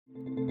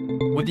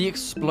With the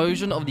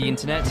explosion of the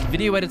internet,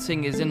 video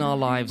editing is in our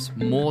lives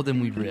more than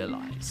we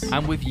realize.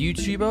 And with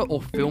YouTuber or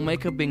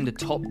filmmaker being the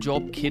top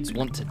job kids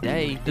want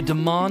today, the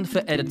demand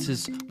for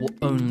editors will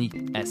only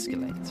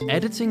escalate.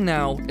 Editing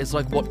now is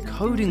like what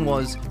coding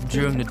was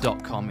during the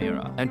dot-com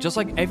era. And just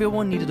like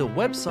everyone needed a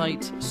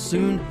website,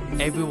 soon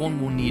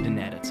everyone will need an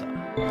editor.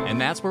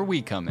 And that's where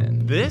we come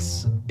in.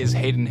 This is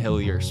Hayden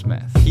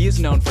Hillier-Smith. He is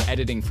known for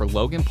editing for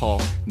Logan Paul,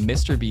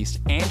 Mr.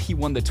 Beast, and he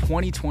won the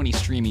 2020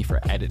 Streamy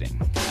for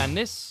editing. And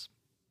this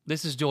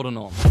is Jordan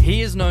Orm.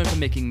 He is known for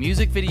making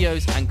music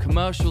videos and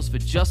commercials for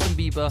Justin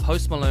Bieber,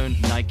 Post Malone,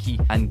 Nike,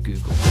 and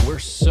Google. We're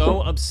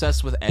so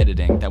obsessed with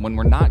editing that when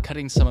we're not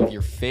cutting some of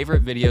your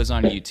favorite videos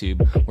on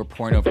YouTube, we're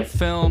pouring over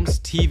films,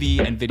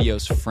 TV, and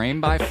videos frame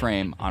by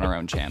frame on our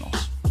own channels.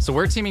 So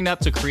we're teaming up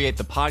to create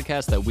the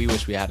podcast that we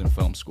wish we had in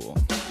film school.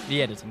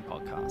 The Editing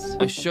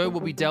Podcast, a show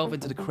where we delve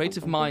into the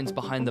creative minds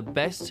behind the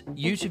best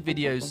YouTube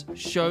videos,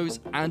 shows,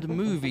 and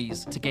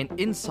movies to gain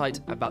insight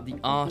about the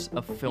art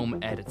of film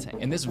editing.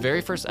 In this very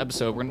first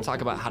episode, we're going to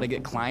talk about how to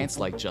get clients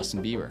like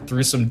Justin Bieber.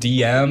 Through some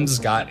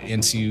DMs, got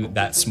into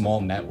that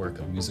small network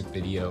of music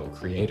video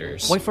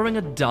creators. Why throwing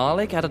a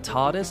Dalek at a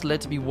TARDIS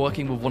led to be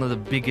working with one of the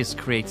biggest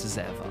creators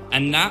ever.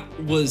 And that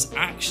was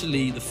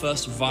actually the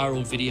first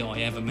viral video I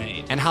ever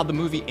made. And how the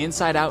movie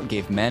Inside Out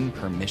gave men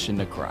permission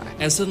to cry.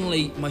 And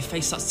suddenly my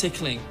face starts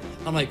tickling.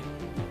 I'm like,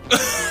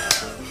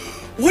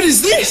 what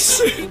is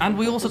this? And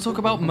we also talk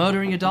about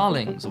murdering your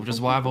darlings, which is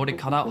why I've already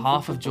cut out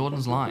half of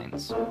Jordan's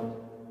lines.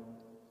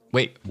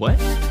 Wait, what?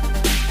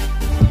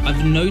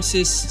 I've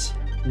noticed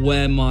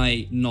where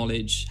my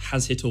knowledge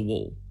has hit a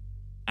wall,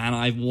 and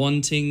I'm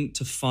wanting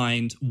to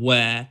find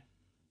where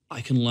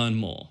I can learn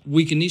more.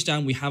 We can niche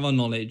down, we have our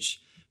knowledge,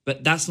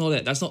 but that's not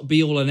it. That's not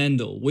be all and end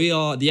all. We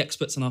are the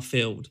experts in our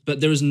field, but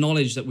there is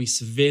knowledge that we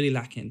severely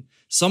lack in.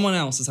 Someone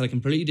else has had a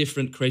completely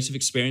different creative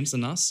experience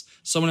than us.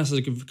 Someone else has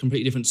a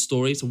completely different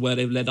story to where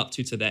they've led up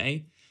to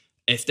today.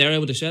 If they're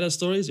able to share their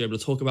stories, they're able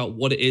to talk about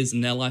what it is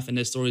in their life and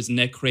their stories and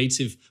their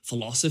creative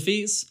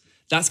philosophies,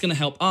 that's going to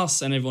help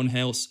us and everyone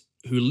else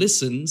who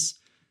listens,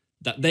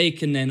 that they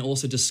can then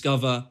also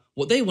discover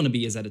what they want to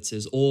be as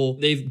editors, or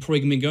they've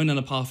probably been going down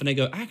a path and they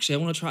go, actually, I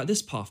want to try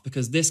this path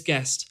because this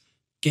guest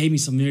gave me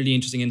some really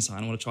interesting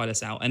insight. I want to try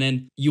this out. And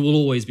then you will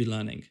always be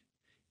learning.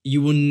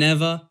 You will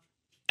never,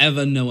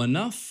 ever know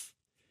enough.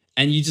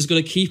 And you just got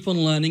to keep on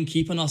learning,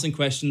 keep on asking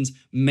questions,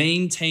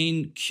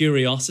 maintain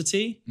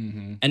curiosity,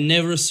 and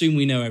never assume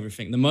we know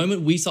everything. The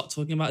moment we start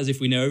talking about as if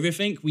we know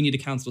everything, we need to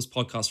cancel this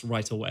podcast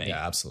right away.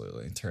 Yeah,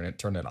 absolutely. Turn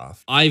it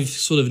off. I've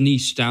sort of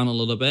niched down a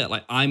little bit.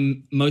 Like,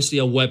 I'm mostly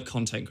a web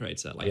content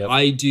creator. Like,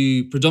 I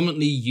do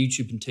predominantly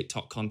YouTube and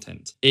TikTok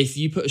content. If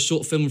you put a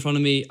short film in front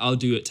of me, I'll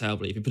do it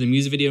terribly. If you put a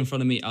music video in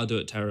front of me, I'll do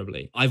it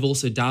terribly. I've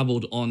also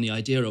dabbled on the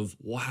idea of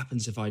what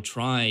happens if I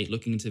try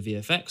looking into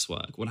VFX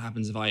work? What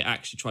happens if I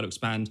actually try to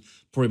expand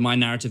probably my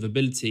narrative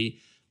ability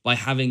by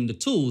having the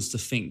tools to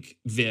think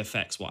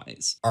VFX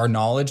wise? Our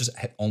knowledge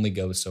only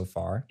goes so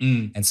far.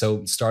 And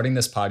so starting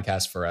this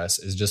podcast for us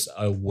is just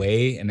a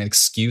way, an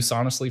excuse,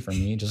 honestly, for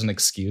me, just an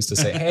excuse to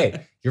say,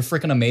 hey, you're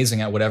freaking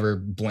amazing at whatever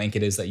blank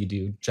it is that you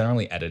do,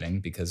 generally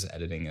editing, because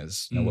editing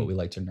is what we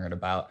like to nerd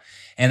about.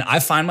 And I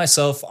find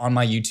myself on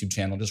my YouTube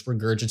channel just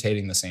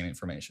regurgitating the same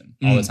information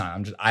all the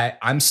time.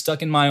 I'm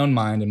stuck in my own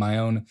mind, in my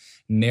own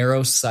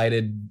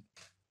narrow-sighted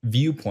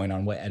viewpoint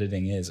on what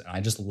editing is. And I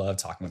just love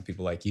talking with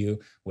people like you,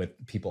 with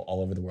people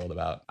all over the world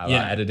about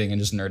editing and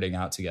just nerding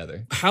out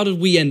together. How did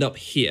we end up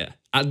here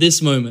at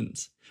this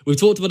moment? We've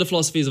talked about the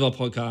philosophies of our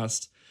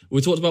podcast. We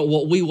talked about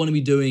what we want to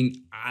be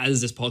doing as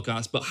this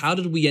podcast, but how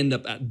did we end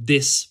up at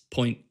this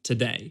point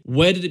today?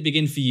 Where did it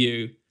begin for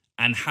you?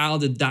 And how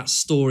did that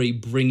story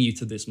bring you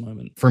to this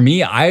moment? For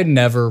me, I had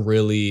never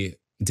really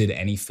did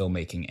any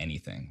filmmaking,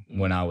 anything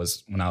when I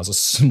was a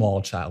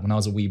small child, when I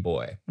was a wee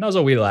boy, when I was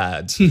a wee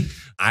lad.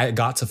 I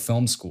got to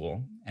film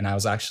school and I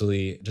was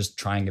actually just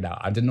trying it out.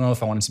 I didn't know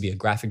if I wanted to be a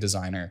graphic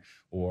designer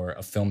or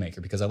a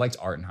filmmaker because I liked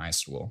art in high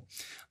school.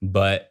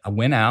 But I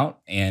went out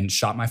and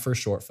shot my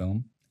first short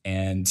film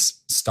and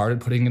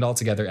started putting it all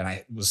together. And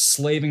I was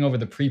slaving over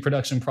the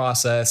pre-production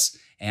process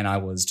and I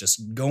was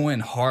just going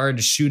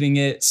hard, shooting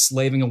it,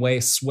 slaving away,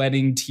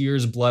 sweating,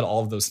 tears, blood,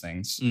 all of those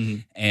things.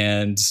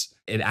 And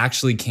it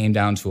actually came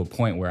down to a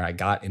point where I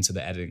got into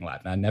the editing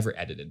lab and I never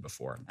edited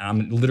before. And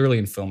I'm literally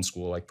in film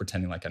school, like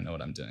pretending like I know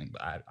what I'm doing,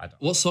 but I don't.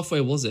 What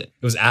software was it?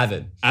 It was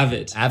Avid.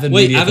 Avid. Wait,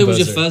 Media Avid Composer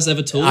was your first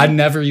ever tool? I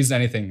never used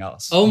anything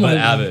else. Oh my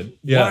God. Avid.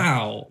 Yeah.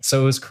 Wow.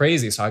 So it was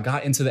crazy. So I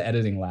got into the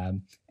editing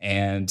lab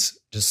and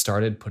just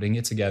started putting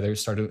it together,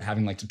 started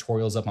having like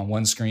tutorials up on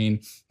one screen,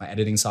 my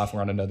editing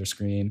software on another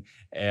screen,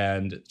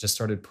 and just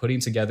started putting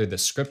together the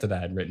script that I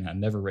had written. I'd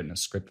never written a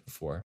script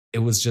before. It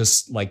was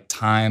just like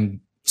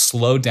time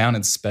slowed down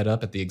and sped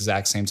up at the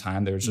exact same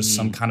time. There was just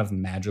some kind of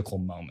magical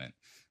moment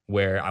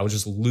where I was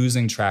just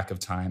losing track of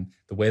time.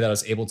 The way that I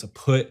was able to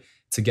put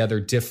together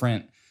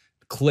different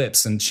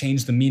clips and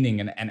change the meaning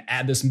and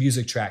add this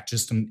music track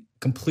just to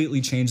completely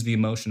change the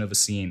emotion of a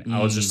scene.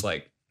 I was just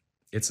like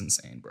it's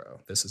insane, bro.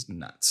 This is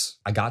nuts.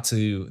 I got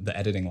to the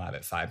editing lab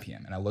at 5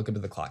 p.m. and I look up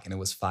at the clock and it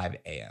was 5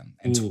 a.m.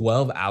 And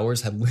 12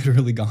 hours had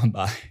literally gone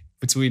by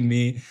between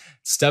me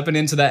stepping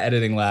into that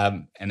editing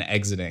lab and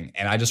exiting.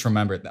 And I just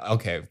remembered,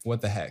 okay,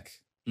 what the heck?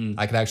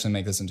 I could actually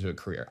make this into a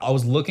career. I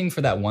was looking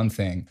for that one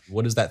thing.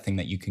 What is that thing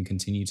that you can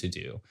continue to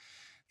do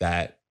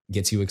that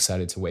gets you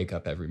excited to wake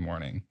up every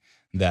morning,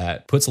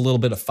 that puts a little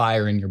bit of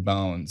fire in your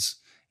bones?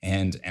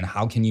 And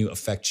how can you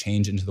affect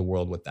change into the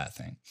world with that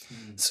thing?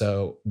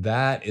 So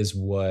that is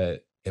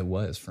what it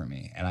was for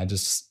me. And I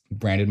just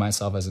branded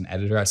myself as an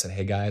editor. I said,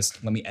 hey guys,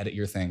 let me edit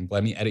your thing.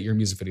 Let me edit your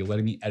music video.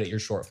 Let me edit your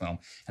short film.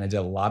 And I did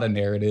a lot of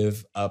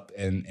narrative up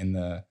in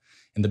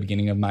the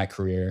beginning of my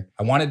career.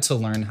 I wanted to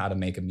learn how to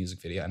make a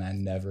music video and I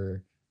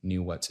never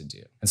knew what to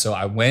do. And so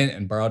I went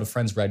and borrowed a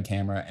friend's Red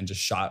camera and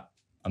just shot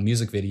a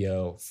music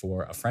video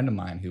for a friend of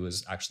mine who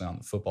was actually on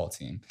the football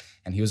team,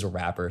 and he was a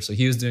rapper. So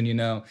he was doing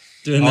all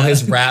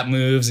his rap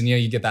moves, and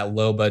you get that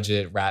low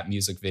budget rap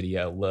music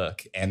video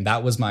look. And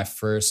that was my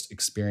first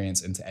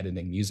experience into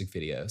editing music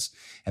videos.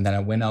 And then I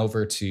went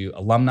over to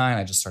alumni and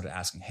I just started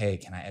asking, hey,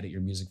 can I edit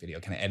your music video?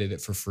 Can I edit it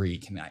for free?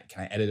 Can I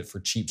edit it for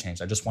cheap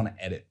change? I just want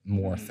to edit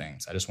more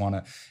things. I just want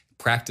to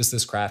practice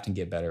this craft and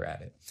get better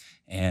at it.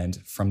 And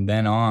from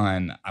then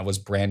on, I was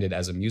branded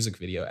as a music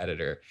video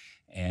editor.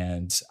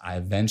 And I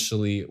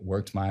eventually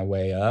worked my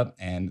way up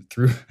and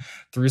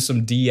through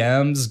some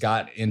DMs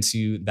got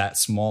into that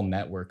small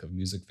network of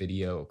music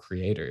video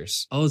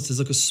creators. Oh, there's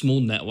like a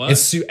small network?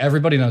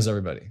 Everybody knows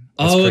everybody.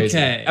 It's crazy.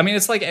 Okay. I mean,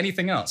 it's like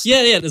anything else.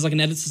 Yeah. There's like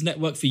an editors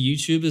network for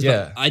YouTube.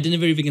 I didn't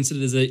ever even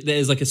consider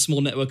there's like a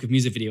small network of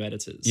music video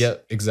editors. Yeah,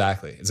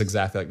 exactly. It's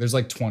exactly like there's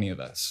like 20 of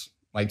us.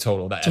 Like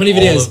total. 20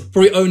 videos,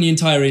 probably own the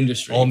entire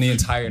industry. Own the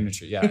entire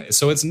industry, yeah.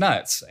 So it's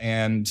nuts.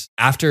 And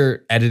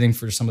after editing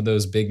for some of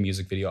those big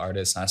music video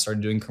artists, and I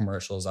started doing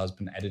commercials. I was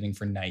been editing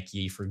for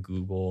Nike, for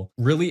Google,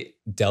 really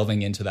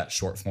delving into that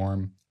short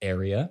form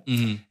area.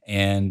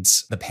 And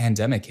the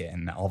pandemic hit,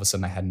 and all of a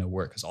sudden I had no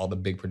work because all the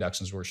big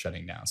productions were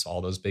shutting down. So all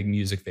those big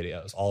music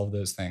videos, all of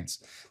those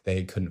things,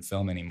 they couldn't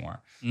film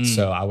anymore.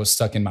 So I was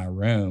stuck in my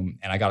room,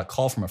 and I got a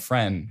call from a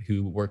friend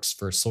who works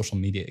for Social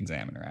Media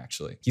Examiner,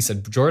 actually. He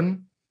said,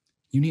 Jordan,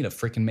 you need to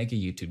freaking make a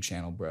YouTube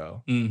channel,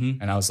 bro.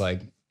 And I was like,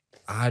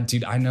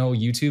 dude, I know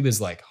YouTube is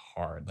like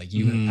hard. Like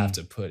you have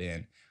to put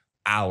in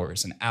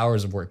hours and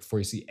hours of work before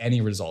you see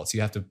any results.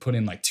 You have to put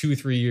in like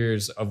 2-3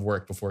 years of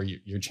work before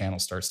your channel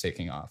starts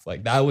taking off.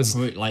 Like that was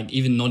like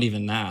not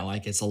even that.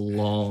 Like it's a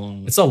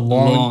long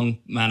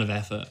amount of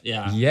effort.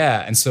 Yeah.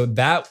 Yeah. And so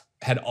that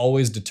had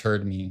always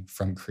deterred me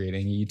from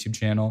creating a YouTube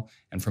channel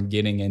and from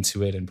getting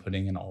into it and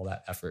putting in all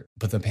that effort.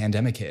 But the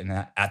pandemic hit, and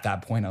at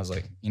that point I was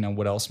like,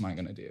 what else am I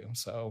going to do?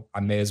 So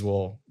I may as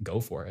well go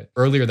for it.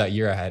 Earlier that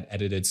year, I had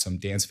edited some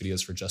dance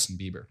videos for Justin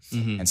Bieber.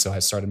 And so I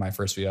started my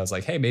first video. I was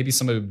like, hey, maybe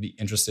somebody would be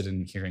interested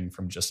in hearing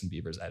from Justin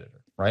Bieber's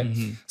editor, right?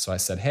 So I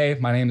said, hey,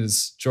 my name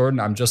is Jordan.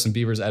 I'm Justin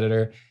Bieber's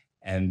editor.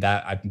 And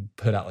that I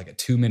put out like a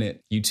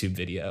 2-minute YouTube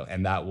video,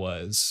 and that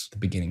was the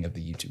beginning of the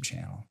YouTube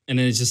channel. And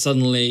then it's just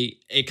suddenly,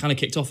 it kind of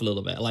kicked off a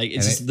little bit. Like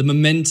the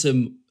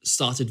momentum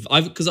started,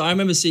 because I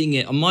remember seeing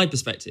it on my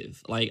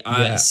perspective. Like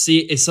I'm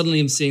seeing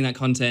that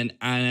content,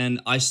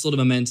 and I saw the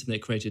momentum that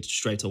it created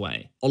straight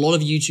away. A lot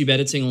of YouTube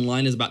editing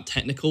online is about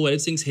technical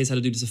editing. So here's how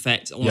to do this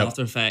effect on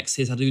After Effects.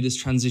 Here's how to do this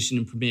transition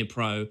in Premiere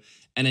Pro.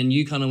 And then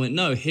you kind of went,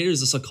 no,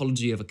 here's the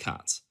psychology of a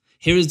cut.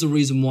 Here is the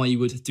reason why you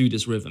would do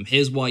this rhythm.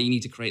 Here's why you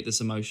need to create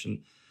this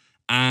emotion.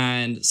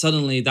 And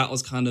suddenly that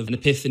was kind of an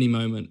epiphany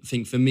moment, I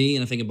think, for me,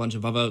 and I think a bunch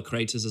of other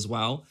creators as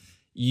well.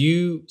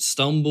 You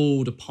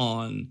stumbled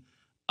upon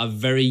a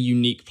very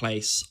unique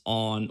place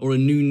or a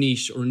new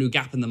niche or a new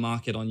gap in the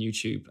market on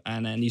YouTube.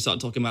 And then you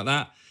started talking about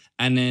that.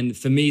 And then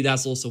for me,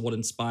 that's also what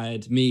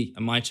inspired me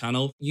and my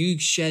channel. You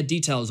shared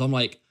details. I'm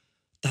like,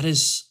 that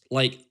is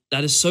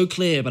so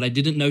clear, but I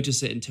didn't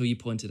notice it until you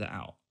pointed it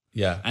out.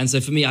 Yeah. And so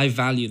for me, I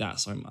value that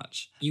so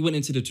much. You went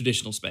into the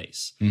traditional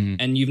space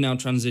and you've now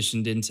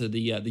transitioned into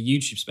the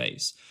YouTube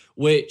space,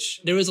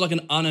 which there is like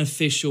an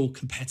unofficial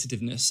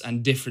competitiveness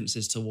and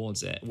differences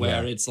towards it,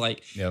 where it's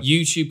like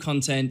YouTube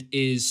content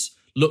is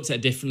looked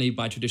at differently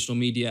by traditional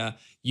media.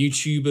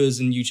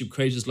 YouTubers and YouTube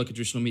creators look at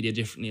traditional media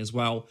differently as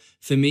well.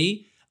 For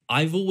me,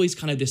 I've always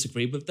kind of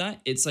disagreed with that.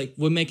 It's like,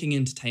 we're making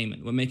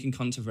entertainment. We're making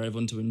content for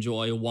everyone to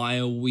enjoy.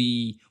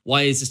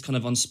 Why is this kind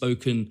of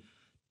unspoken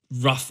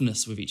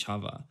roughness with each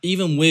other?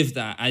 Even with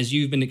that, as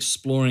you've been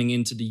exploring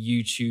into the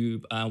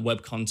YouTube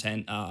web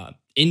content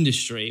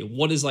industry,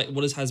 what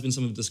has been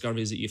some of the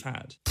discoveries that you've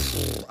had?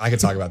 I could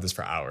talk about this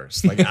for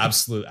hours, like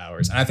absolute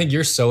hours. And I think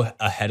you're so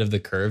ahead of the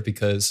curve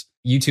because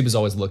YouTube is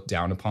always looked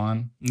down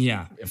upon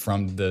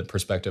from the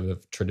perspective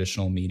of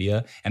traditional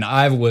media. And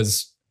I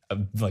was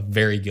like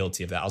very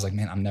guilty of that. I was like,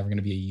 man, I'm never going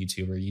to be a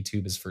YouTuber.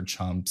 YouTube is for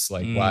chumps.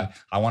 Like, why?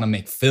 I want to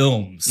make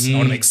films. I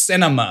want to make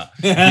cinema.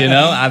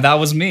 That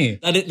was me.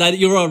 That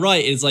you're all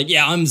right. It's like,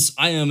 yeah,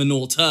 I am an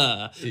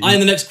auteur. I am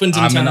the next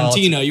Quentin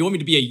Tarantino. You want me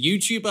to be a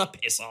YouTuber?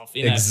 Piss off.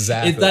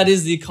 Exactly. That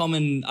is a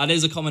common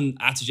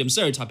attitude. I'm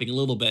stereotyping a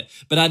little bit,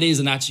 but that is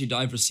an attitude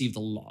I've received a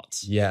lot.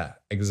 Yeah,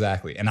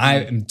 exactly. And I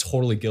am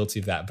totally guilty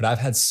of that. But I've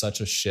had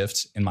such a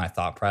shift in my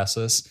thought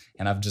process,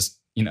 and I've just,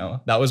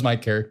 that was my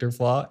character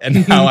flaw.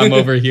 And now I'm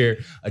over here,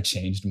 a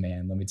changed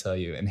man, let me tell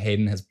you. And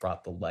Hayden has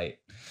brought the light.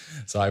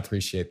 So I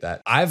appreciate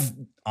that. I've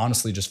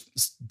honestly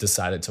just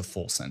decided to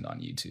full send on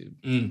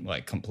YouTube,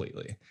 like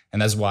completely.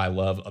 And that's why I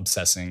love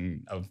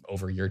obsessing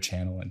over your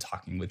channel and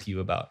talking with you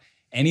about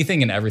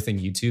anything and everything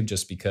YouTube,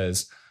 just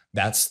because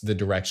that's the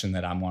direction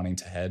that I'm wanting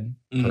to head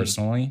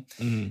personally.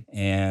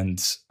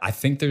 And I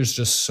think there's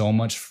just so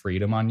much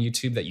freedom on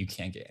YouTube that you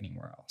can't get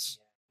anywhere else.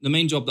 The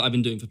main job that I've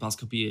been doing for the past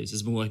couple of years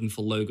has been working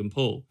for Logan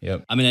Paul.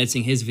 Yep. I've been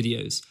editing his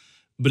videos,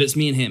 but it's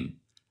me and him.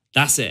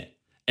 That's it.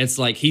 It's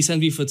like he sends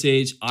me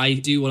footage, I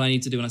do what I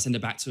need to do, and I send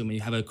it back to him, and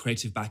you have a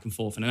creative back and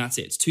forth, and that's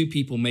it. It's two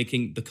people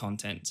making the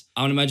content.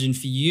 I would imagine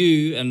for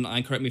you, and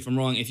correct me if I'm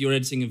wrong, if you're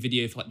editing a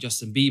video for like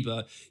Justin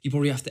Bieber, you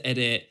probably have to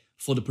edit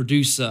for the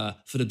producer,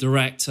 for the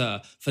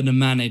director, for the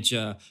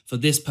manager, for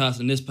this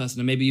person,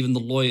 and maybe even the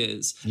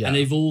lawyers. Yeah. And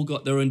they've all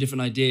got their own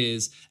different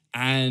ideas.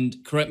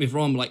 And correct me if I'm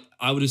wrong, like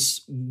would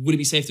it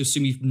be safe to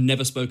assume you've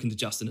never spoken to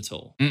Justin at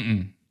all?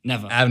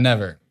 Never. I've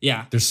never.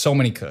 Yeah. There's so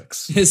many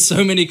cooks. There's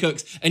so many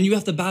cooks. And you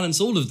have to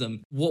balance all of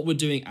them. What we're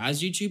doing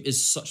as YouTube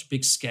is such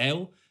big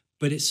scale,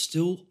 but it's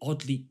still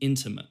oddly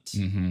intimate.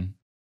 And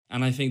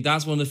I think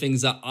that's one of the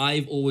things that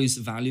I've always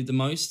valued the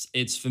most.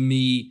 It's for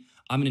me,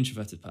 I'm an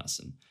introverted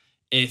person.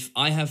 If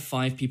I have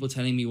 5 people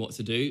telling me what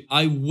to do,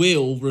 I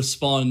will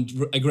respond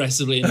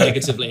aggressively and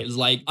negatively. It's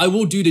like, I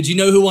will do you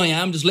know who I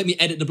am? Just let me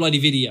edit the bloody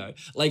video.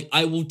 Like,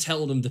 I will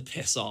tell them to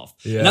piss off.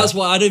 Yeah. And that's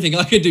why I don't think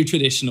I could do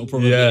traditional,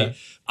 probably. Yeah.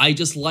 I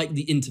just like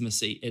the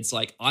intimacy. It's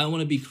like, I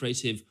want to be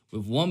creative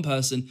with one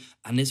person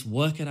and let's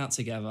work it out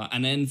together.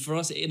 And then for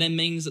us, it then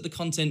means that the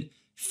content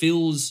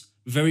feels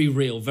very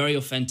real, very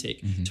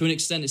authentic. To an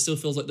extent, it still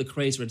feels like the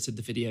creator edited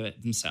the video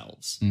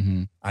themselves.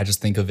 I just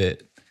think of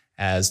it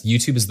as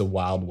YouTube is the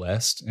Wild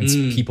West. It's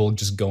people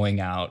just going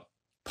out,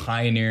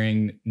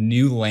 pioneering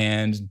new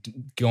land,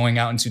 going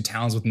out into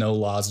towns with no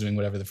laws, doing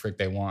whatever the frick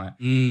they want.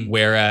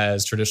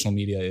 Whereas traditional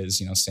media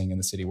is, staying in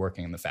the city,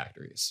 working in the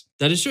factories.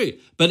 That is true.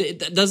 But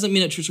that doesn't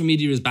mean that traditional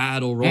media is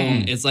bad or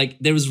wrong. It's like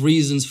there is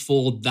reasons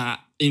for that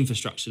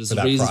infrastructure. There's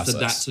a reason for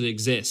that to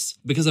exist.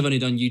 Because I've only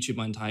done YouTube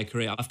my entire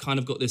career, I've kind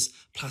of got this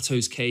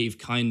Plato's cave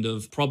kind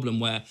of problem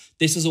where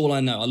this is all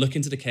I know. I look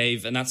into the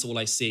cave and that's all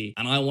I see.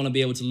 And I want to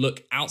be able to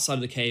look outside of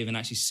the cave and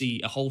actually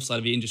see a whole side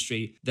of the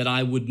industry that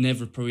I would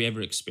never probably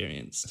ever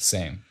experience.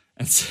 Same.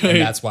 And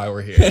that's why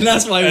we're here. And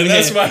that's why we're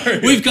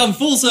here. We've come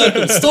full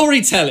circle.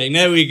 Storytelling.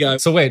 There we go.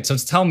 So wait, so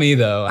tell me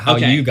though, how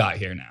you got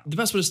here now. The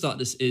best way to start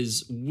this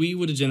is we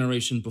were the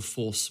generation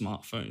before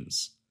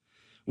smartphones.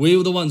 We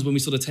were the ones when we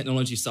saw the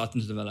technology starting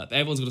to develop.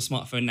 Everyone's got a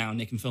smartphone now and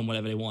they can film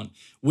whatever they want.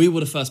 We were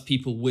the first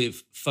people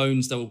with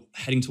phones that were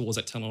heading towards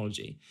that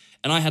technology.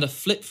 And I had a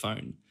flip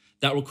phone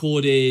that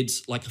recorded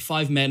like a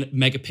 5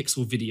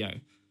 megapixel video.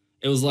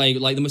 It was like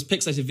the most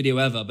pixelated video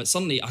ever, but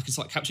suddenly I could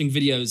start capturing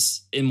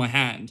videos in my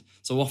hand.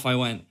 So off I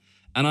went.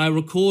 And I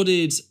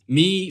recorded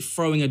me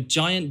throwing a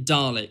giant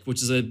Dalek,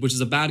 which is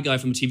a bad guy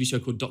from a TV show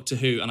called Doctor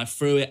Who, and I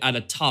threw it at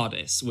a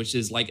TARDIS, which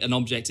is like an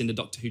object in the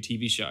Doctor Who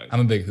TV show.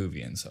 I'm a big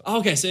Whovian, so. Oh,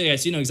 okay, so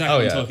you know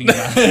exactly what I'm talking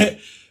about.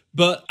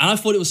 And I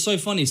thought it was so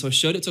funny, so I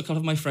showed it to a couple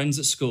of my friends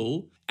at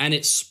school, and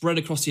it spread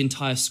across the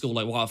entire school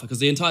like wildfire, because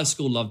the entire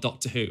school loved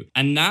Doctor Who.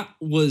 And that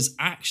was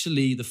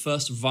actually the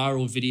first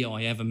viral video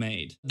I ever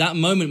made. That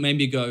moment made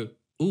me go,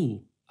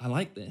 ooh, I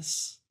like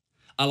this.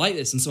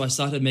 And so I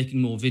started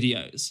making more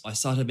videos. I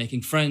started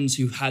making friends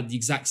who had the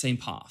exact same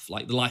path,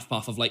 like the life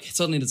path of like,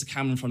 suddenly there's a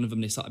camera in front of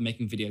them, they started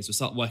making videos, we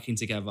started working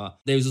together.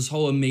 There was this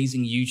whole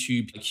amazing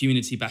YouTube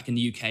community back in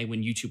the UK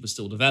when YouTube was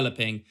still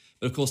developing.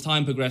 But of course,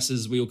 time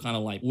progresses, we all kind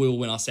of like, we all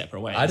went our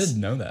separate ways. I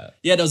didn't know that.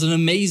 Yeah, there was an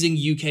amazing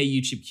UK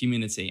YouTube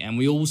community and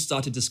we all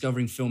started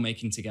discovering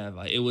filmmaking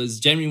together. It was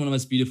genuinely one of the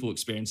most beautiful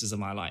experiences of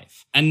my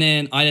life. And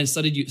then I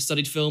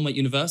studied film at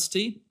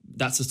university.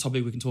 That's a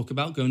topic we can talk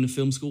about, going to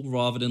film school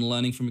rather than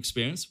learning from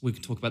experience. We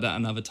can talk about that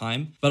another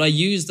time. But I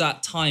used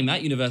that time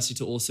at university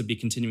to also be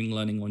continuing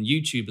learning on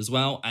YouTube as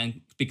well.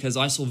 And because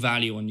I saw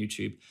value on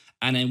YouTube.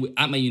 And then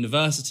at my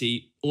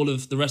university, all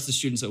of the rest of the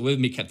students that were with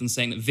me kept on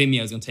saying that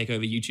Vimeo is going to take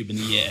over YouTube in a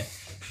year.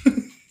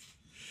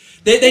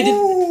 They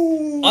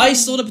did. I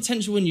saw the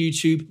potential in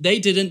YouTube. They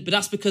didn't, but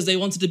that's because they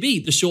wanted to be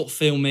the short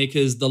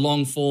filmmakers, the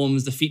long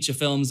forms, the feature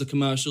films, the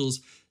commercials.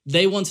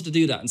 They wanted to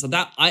do that. And so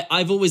that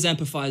I've always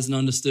empathized and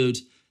understood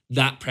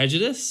that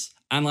prejudice,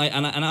 and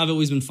I've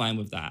always been fine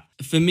with that.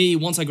 For me,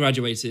 once I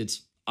graduated,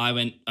 I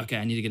went, okay,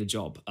 I need to get a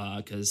job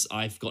because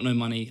I've got no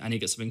money. I need to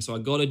get something. So I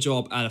got a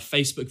job at a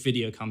Facebook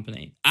video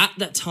company. At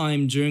that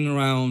time, during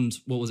around,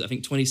 I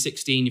think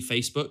 2016,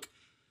 Facebook,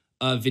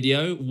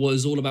 video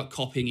was all about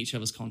copying each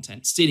other's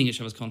content, stealing each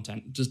other's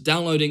content, just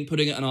downloading,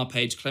 putting it on our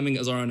page, claiming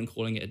it as our own and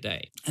calling it a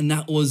day. And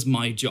that was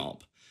my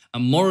job.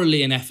 And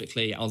morally and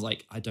ethically, I was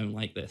like, I don't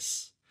like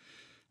this.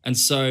 And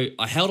so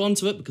I held on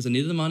to it because I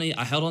needed the money.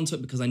 I held on to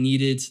it because I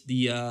needed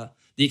the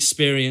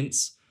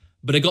experience.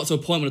 But it got to a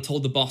point where I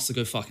told the boss to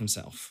go fuck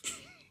himself.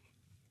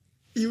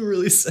 You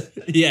really said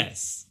it.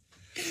 Yes.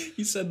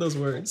 You said those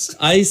words.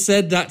 I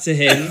said that to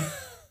him.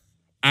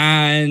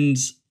 And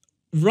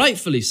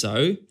rightfully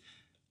so,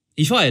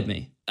 he fired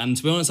me. And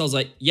to be honest, I was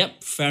like,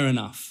 yep, fair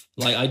enough.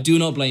 Like, I do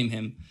not blame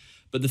him.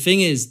 But the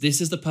thing is,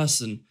 this is the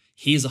person.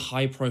 He is a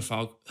high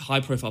profile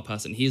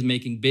person. He is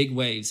making big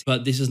waves,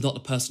 but this is not the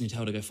person you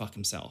tell to go fuck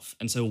himself.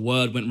 And so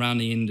word went around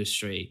the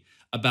industry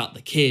about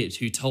the kid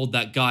who told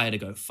that guy to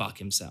go fuck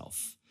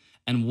himself.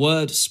 And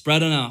word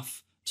spread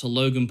enough to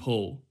Logan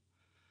Paul.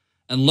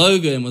 And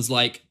Logan was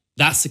like,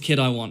 that's the kid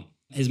I want.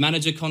 His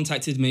manager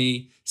contacted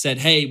me, said,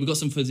 hey, we got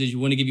some footage.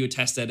 We want to give you a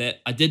test edit.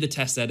 I did the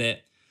test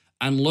edit.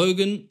 And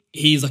Logan,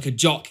 he's like a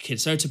jock kid,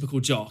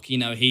 stereotypical jock. You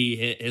know, he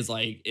is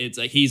like, it's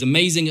like he's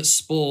amazing at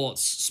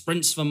sports,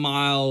 sprints for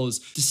miles,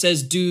 just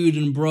says dude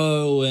and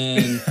bro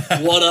and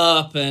what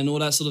up and all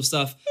that sort of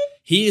stuff.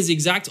 He is the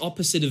exact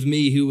opposite of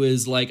me, who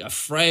is like a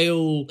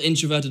frail,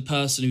 introverted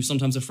person who's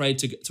sometimes afraid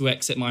to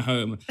exit my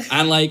home.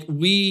 And like,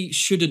 we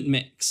shouldn't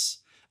mix.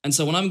 And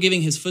so when I'm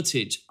giving his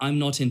footage, I'm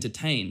not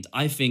entertained.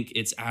 I think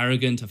it's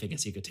arrogant. I think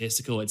it's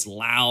egotistical. It's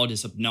loud.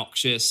 It's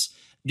obnoxious.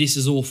 This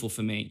is awful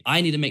for me. I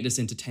need to make this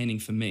entertaining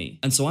for me.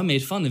 And so I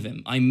made fun of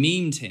him. I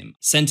memed him,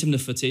 sent him the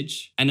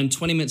footage. And then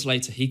 20 minutes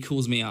later, he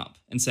calls me up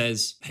and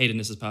says, Hayden,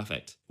 this is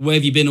perfect. Where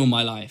have you been all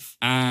my life?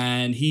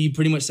 And he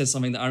pretty much said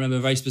something that I remember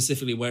very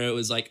specifically, where it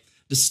was like,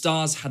 the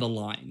stars had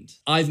aligned.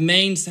 I've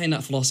maintained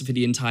that philosophy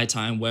the entire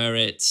time, where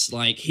it's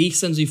like, he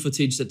sends me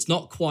footage that's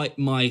not quite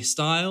my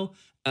style,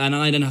 and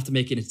I don't have to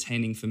make it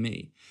entertaining for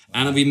me.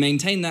 And we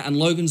maintained that, and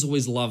Logan's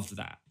always loved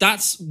that.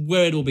 That's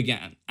where it all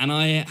began. And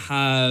I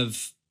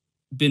have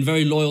been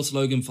very loyal to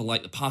Logan for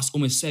like the past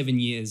almost 7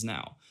 years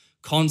now,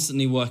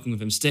 constantly working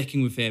with him,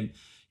 sticking with him,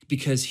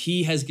 because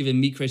he has given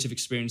me creative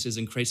experiences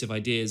and creative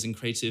ideas and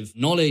creative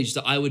knowledge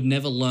that I would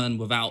never learn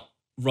without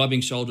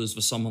rubbing shoulders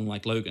with someone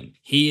like Logan.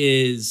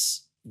 He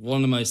is one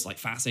of the most like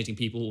fascinating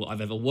people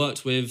I've ever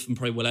worked with and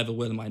probably will ever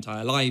will in my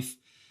entire life.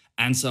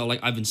 And so like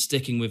I've been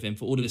sticking with him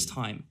for all of this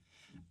time.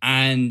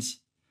 And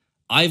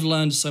I've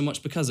learned so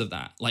much because of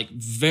that, like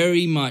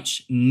very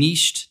much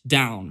niched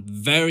down,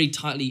 very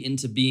tightly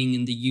into being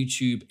in the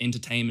YouTube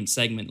entertainment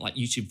segment, like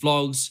YouTube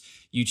vlogs,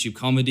 YouTube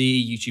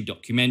comedy, YouTube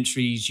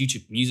documentaries,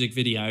 YouTube music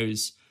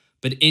videos,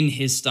 but in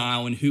his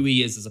style and who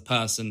he is as a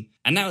person.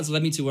 And now it's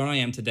led me to where I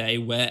am today,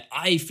 where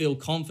I feel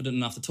confident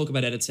enough to talk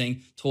about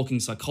editing, talking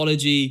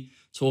psychology,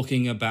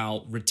 talking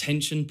about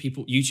retention.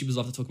 YouTubers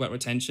love to talk about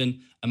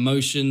retention,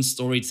 emotion,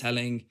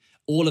 storytelling,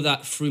 all of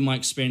that through my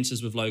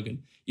experiences with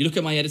Logan. You look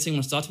at my editing when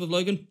I started with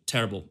Logan,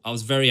 terrible. I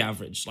was very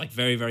average, like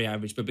very, very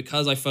average. But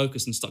because I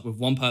focused and stuck with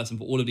one person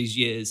for all of these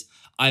years,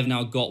 I've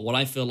now got what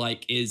I feel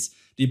like is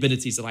the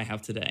abilities that I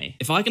have today.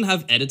 If I can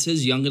have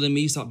editors younger than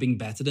me start being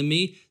better than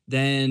me,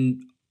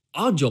 then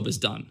our job is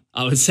done,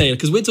 I would say.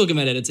 Because we're talking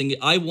about editing.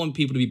 I want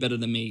people to be better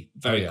than me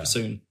very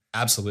soon.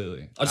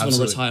 Absolutely. I just want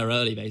to retire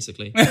early,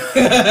 basically.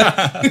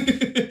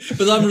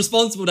 But I'm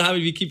responsible to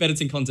having you keep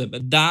editing content.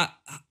 But that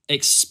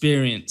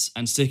experience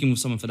and sticking with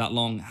someone for that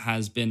long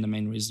has been the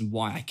main reason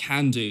why I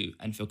can do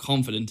and feel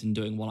confident in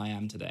doing what I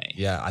am today.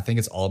 Yeah, I think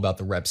it's all about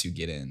the reps you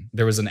get in.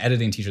 There was an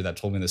editing teacher that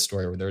told me this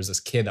story where there was this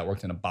kid that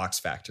worked in a box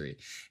factory,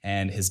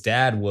 and his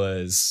dad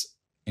was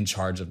in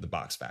charge of the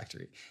box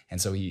factory. And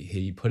so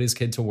he put his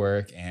kid to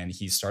work, and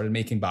he started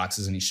making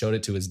boxes, and he showed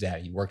it to his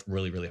dad. He worked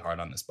really, really hard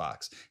on this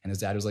box. And his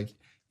dad was like,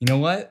 you know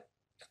what?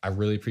 I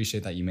really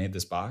appreciate that you made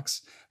this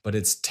box, but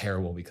it's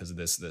terrible because of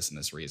this, and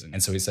this reason.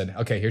 And so he said,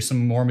 okay, here's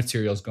some more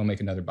materials, go make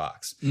another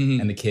box. Mm-hmm.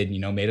 And the kid,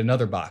 made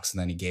another box, and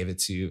then he gave it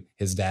to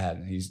his dad.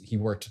 And he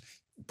worked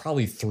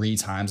probably 3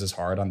 times as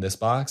hard on this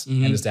box.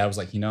 Mm-hmm. And his dad was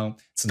like,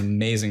 it's an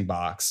amazing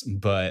box,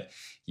 but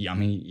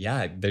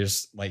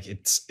there's like,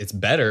 it's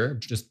better.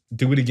 Just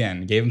do it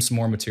again. Gave him some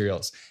more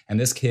materials. And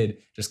this kid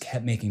just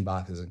kept making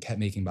boxes and kept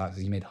making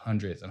boxes. He made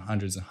hundreds and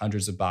hundreds and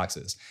hundreds of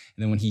boxes.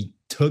 And then when he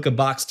took a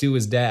box to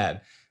his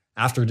dad,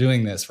 after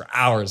doing this for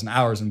hours and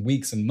hours and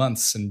weeks and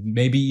months and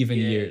maybe even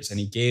years, and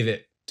he gave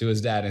it to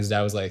his dad, and his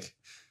dad was like,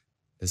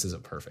 this is a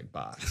perfect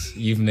box.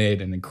 You've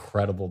made an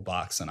incredible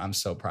box, and I'm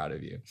so proud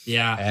of you.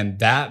 Yeah. And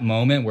that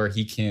moment where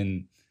he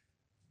can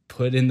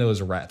put in those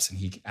reps and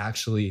he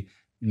actually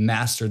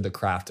mastered the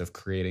craft of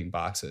creating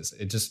boxes.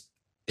 You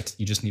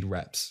just need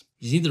reps.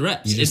 You need the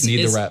reps. You just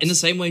need the reps. In the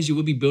same way as you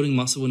would be building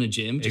muscle in a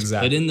gym, just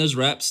put in those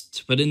reps,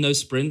 to put in those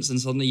sprints, and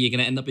suddenly you're going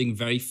to end up being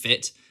very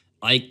fit,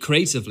 like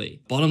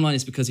creatively. Bottom line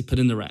is because he put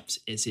in the reps.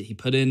 He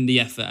put in the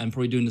effort and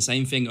probably doing the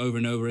same thing over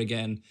and over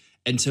again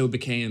until it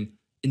became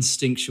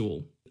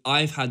instinctual.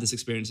 I've had this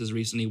experiences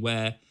recently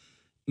where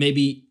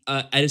maybe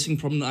an editing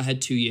problem that I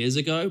had 2 years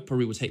ago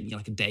probably would take me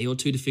like a day or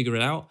two to figure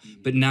it out.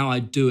 But now I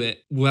do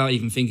it without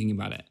even thinking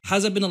about it.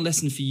 Has there been a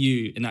lesson for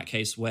you in that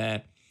case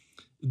where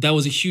there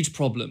was a huge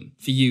problem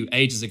for you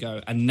ages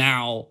ago, and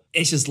now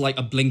it's just like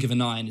a blink of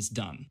an eye and it's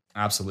done.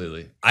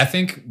 Absolutely. I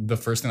think the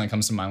first thing that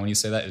comes to mind when you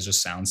say that is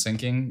just sound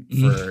syncing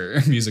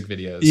for music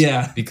videos.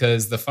 Yeah.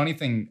 Because the funny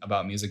thing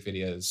about music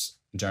videos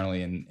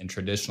generally in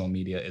traditional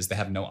media is they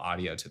have no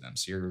audio to them.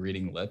 So you're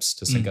reading lips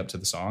to sync up to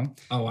the song.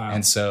 Oh, wow.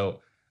 And so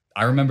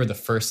I remember the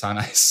first time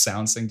I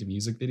sound synced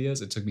music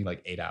videos, it took me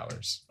like 8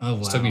 hours. Oh,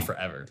 wow. It took me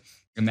forever.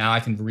 And now I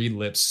can read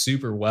lips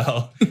super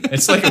well.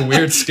 It's like a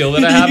weird skill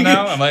that I have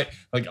now. I'm like,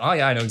 oh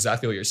yeah, I know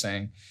exactly what you're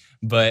saying.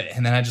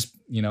 And then I just,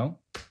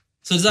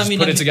 so does that mean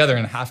put it together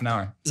in half an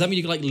hour? Does that mean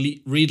you can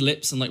like read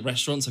lips in like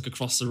restaurants, like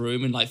across the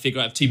room, and like figure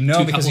out two? No,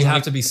 two because you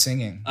have to be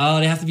singing. Oh,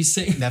 they have to be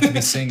singing. They have to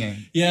be singing.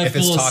 Yeah, if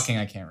it's talking,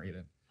 I can't read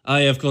it. Oh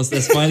yeah, of course,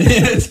 that's fine.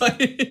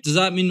 Does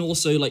that mean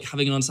also like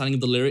having an understanding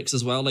of the lyrics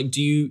as well? Like,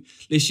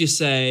 let's just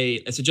say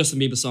it's a Justin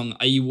Bieber song.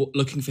 Are you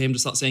looking for him to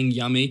start saying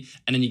 "yummy"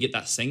 and then you get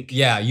that sync?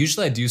 Yeah,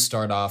 usually I do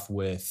start off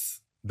with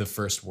the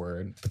first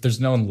word, but there's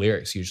no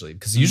lyrics usually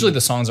because usually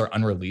the songs are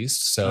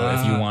unreleased. So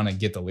if you want to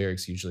get the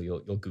lyrics, usually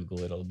you'll Google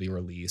it. It'll be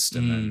released,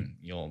 and then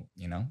you'll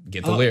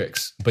get the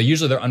lyrics. But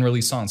usually they're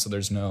unreleased songs, so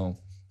there's no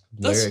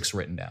lyrics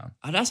written down.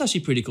 That's actually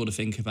pretty cool to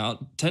think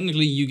about.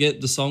 Technically, you get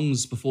the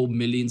songs before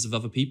millions of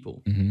other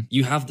people.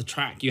 You have the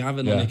track, you have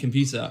it on your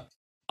computer.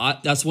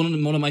 That's one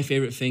of my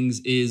favorite things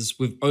is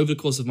over the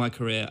course of my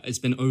career, it's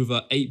been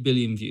over 8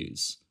 billion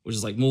views, which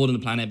is like more than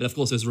the planet. But of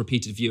course, there's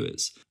repeated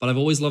viewers. But I've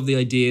always loved the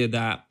idea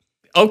that.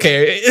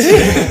 Okay,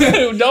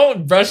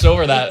 don't brush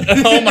over that.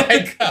 Oh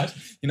my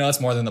gosh,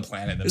 it's more than the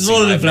planet. It's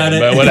more than the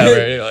planet, but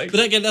whatever. But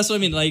again, that's what I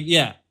mean. Like,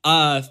 yeah,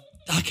 I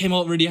came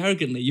out really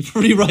arrogantly. You're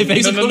probably right,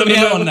 basically,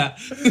 on that.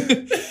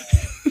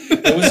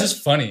 It was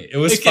just funny. It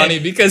was funny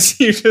because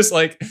you just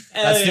like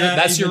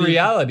that's your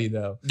reality,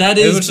 though.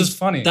 It was just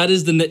funny. That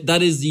is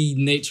the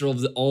nature of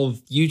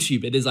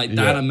YouTube. It is like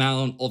that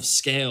amount of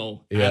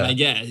scale, and I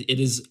get it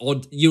is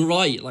odd. You're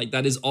right. Like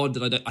that is odd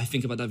that I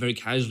think about that very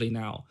casually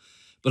now.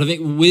 But I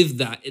think with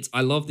that, I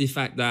love the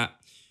fact that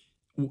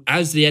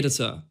as the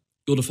editor,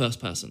 you're the first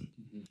person.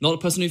 Not the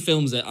person who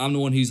films it. I'm the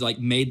one who's like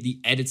made the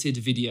edited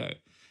video.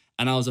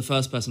 And I was the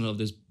first person of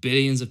there's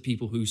billions of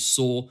people who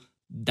saw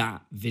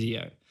that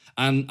video.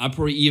 And I'm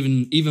probably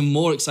even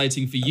more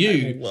exciting for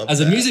you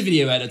as a music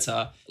video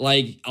editor.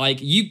 Like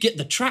you get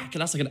the track,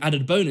 and that's like an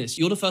added bonus.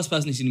 You're the first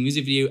person who's seen the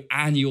music video,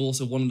 and you're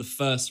also one of the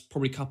first,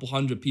 probably a couple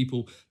hundred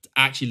people to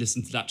actually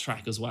listen to that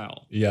track as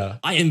well. Yeah,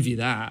 I envy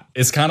that.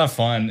 It's kind of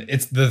fun.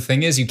 The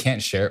thing is, you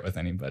can't share it with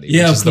anybody.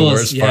 Yeah, which is the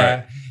worst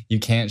part. You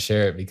can't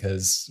share it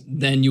because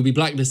then you'll be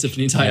blacklisted from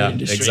the entire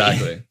industry.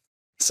 Exactly.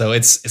 So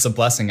it's a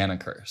blessing and a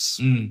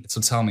curse.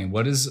 So tell me,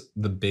 what is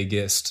the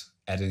biggest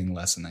editing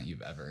lesson that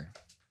you've ever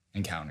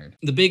encountered?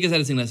 The biggest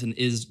editing lesson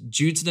is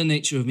due to the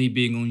nature of me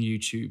being on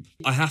YouTube.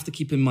 I have to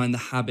keep in mind the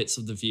habits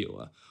of the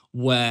viewer,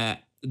 where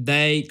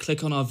they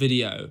click on our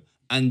video,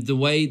 and the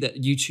way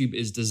that YouTube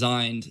is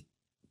designed,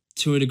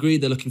 to a degree,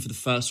 they're looking for the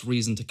first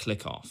reason to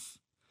click off.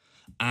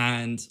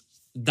 And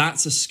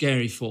that's a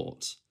scary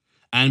thought,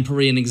 and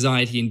probably an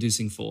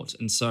anxiety-inducing thought.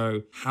 And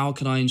so how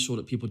can I ensure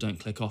that people don't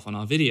click off on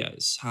our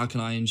videos? How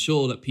can I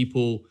ensure that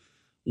people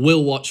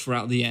will watch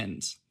throughout the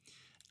end?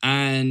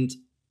 And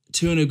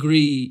to a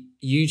degree,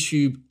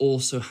 YouTube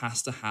also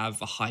has to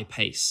have a high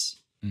pace.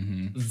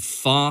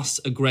 Fast,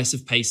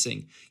 aggressive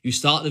pacing. You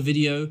start the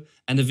video,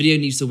 and the video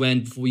needs to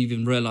end before you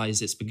even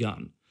realize it's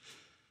begun.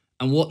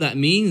 And what that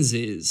means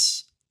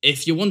is,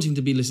 if you're wanting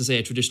to be, let's just say,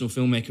 a traditional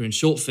filmmaker in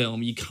short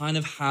film, you kind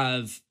of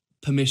have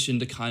permission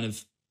to kind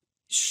of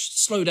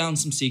slow down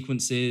some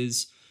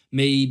sequences,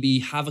 maybe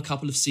have a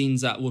couple of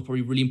scenes that were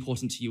probably really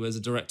important to you as a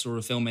director or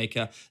a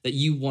filmmaker that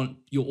you want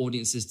your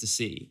audiences to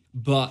see.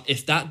 But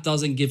if that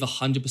doesn't give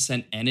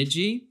 100%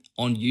 energy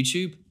on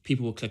YouTube,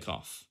 people will click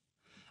off.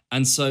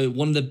 And so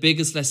one of the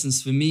biggest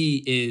lessons for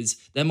me is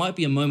there might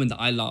be a moment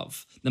that I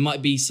love. There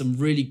might be some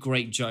really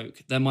great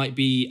joke. There might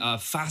be a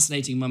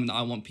fascinating moment that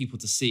I want people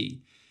to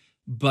see.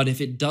 But if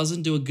it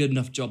doesn't do a good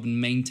enough job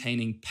in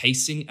maintaining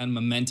pacing and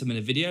momentum in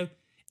a video,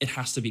 it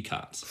has to be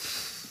cut.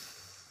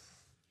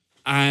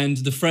 And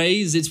the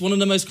phrase, it's one of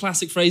the most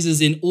classic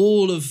phrases in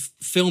all of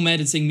film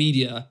editing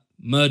media,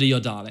 murder your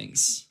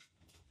darlings,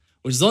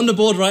 which is on the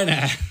board right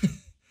now.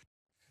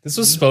 This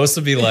was supposed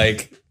to be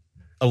like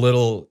a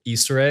little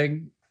Easter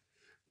egg,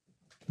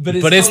 but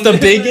it's the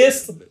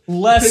biggest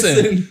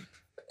lesson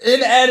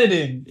in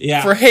editing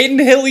for Hayden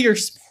Hillier.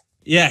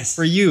 Yes.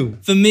 For you.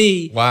 For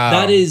me,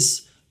 that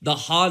is the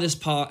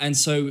hardest part. And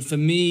so for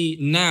me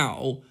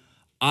now,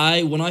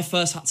 when I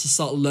first had to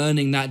start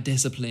learning that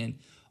discipline,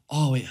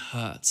 it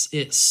hurts.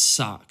 It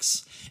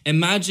sucks.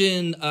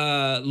 Imagine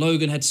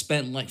Logan had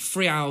spent like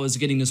 3 hours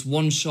getting this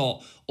one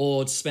shot,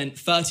 or spent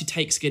 30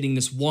 takes getting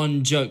this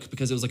one joke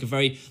because it was like a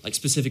very like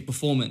specific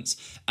performance.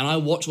 And I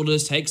watch all of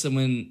those takes and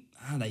went,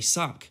 they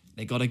suck.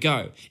 They gotta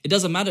go. It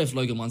doesn't matter if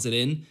Logan wants it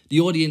in. The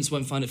audience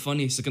won't find it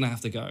funny, so it's gonna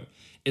have to go.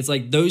 It's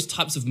like those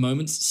types of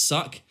moments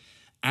suck.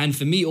 And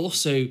for me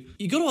also,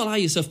 you got to allow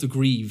yourself to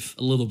grieve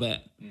a little bit.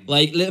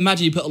 Like,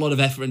 imagine you put a lot of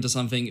effort into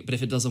something, but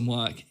if it doesn't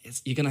work,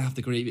 you're going to have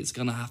to grieve. It's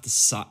going to have to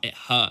suck. It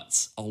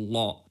hurts a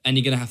lot. And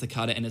you're going to have to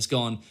cut it and it's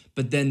gone.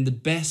 But then the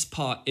best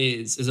part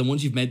is that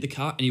once you've made the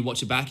cut and you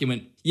watch it back, you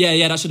went,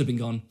 yeah, that should have been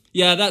gone.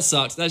 Yeah, that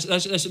sucked. That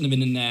shouldn't have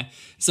been in there.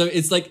 So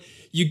it's like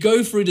you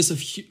go through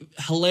this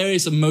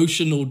hilarious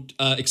emotional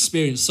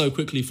experience so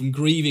quickly, from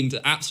grieving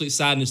to absolute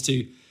sadness to,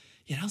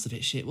 yeah, that was a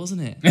bit shit,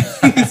 wasn't it?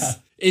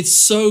 It's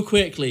so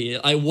quickly.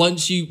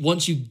 Once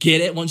you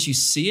get it, once you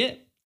see it,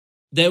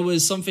 there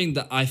was something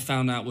that I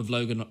found out with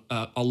Logan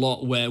a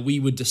lot, where we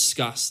would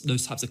discuss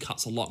those types of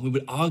cuts a lot. We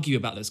would argue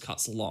about those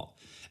cuts a lot.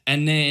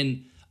 And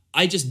then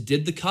I just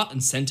did the cut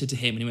and sent it to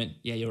him, and he went,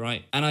 yeah, you're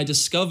right. And I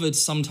discovered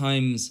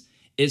sometimes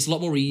it's a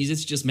lot more easy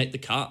to just make the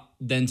cut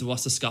than to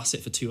us discuss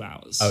it for 2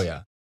 hours. Oh,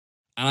 yeah.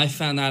 And I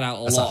found that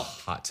out That's lot. a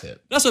hot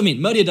tip. That's what I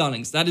mean. Murder Your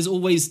Darlings. That is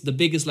always the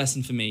biggest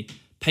lesson for me.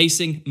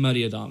 Pacing, Murder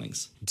Your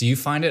Darlings. Do you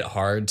find it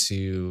hard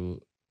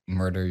to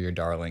murder your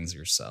darlings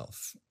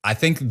yourself? I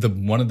think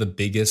one of the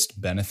biggest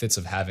benefits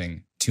of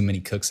having too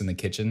many cooks in the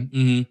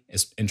kitchen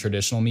is in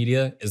traditional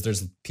media is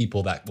there's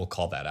people that will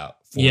call that out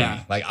for me.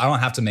 Like, I don't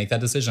have to make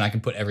that decision. I can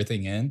put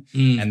everything in,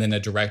 and then a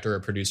director or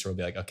producer will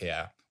be like, okay,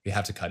 yeah, we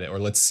have to cut it, or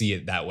let's see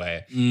it that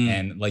way.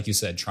 And like you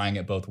said, trying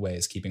it both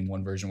ways, keeping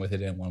one version with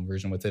it in, one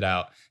version with it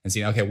out, and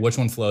seeing, okay, which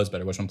one flows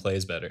better, which one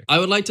plays better. I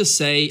would like to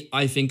say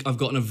I think I've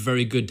gotten a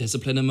very good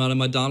discipline in Murder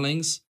My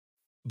Darlings,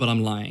 but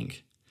I'm lying.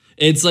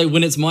 It's like,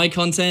 when it's my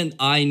content,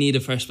 I need a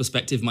fresh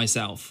perspective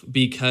myself,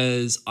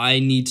 because I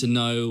need to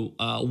know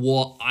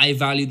what I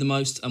value the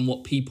most and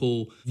what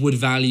people would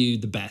value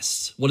the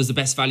best. What is the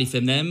best value for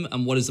them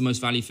and what is the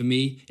most value for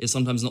me is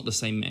sometimes not the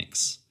same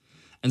mix.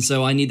 And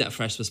so I need that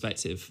fresh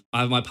perspective.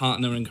 I have my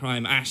partner in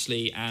crime,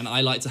 Ashley, and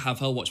I like to have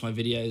her watch my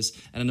videos.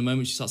 And in the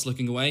moment she starts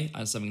looking away, I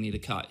have something I need to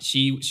cut.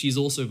 She's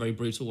also very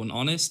brutal and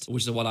honest,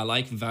 which is what I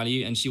like and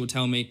value. And she will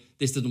tell me,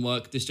 this didn't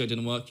work, this joke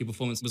didn't work, your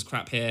performance was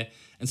crap here.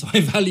 And so I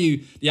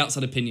value the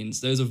outside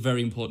opinions. Those are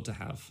very important to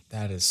have.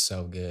 That is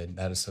so good.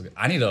 That is so good.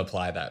 I need to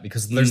apply that,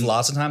 because there's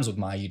lots of times with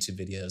my YouTube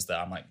videos that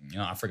I'm like,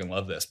 I freaking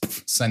love this.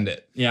 Send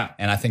it. Yeah.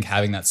 And I think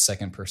having that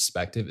second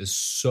perspective is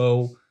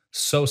so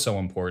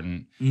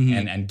important.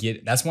 And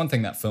that's one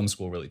thing that film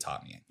school really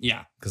taught me.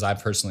 Yeah. Because I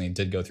personally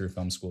did go through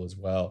film school as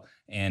well.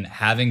 And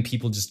having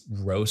people just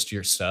roast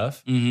your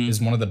stuff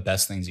is one of the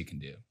best things you can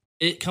do.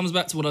 It comes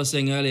back to what I was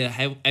saying earlier,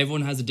 how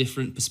everyone has a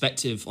different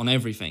perspective on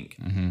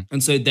everything.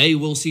 And so they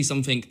will see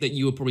something that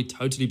you were probably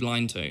totally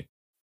blind to.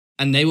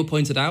 And they will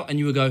point it out and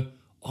you will go,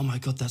 oh my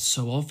God, that's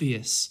so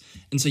obvious.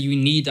 And so you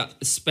need that,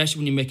 especially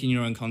when you're making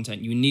your own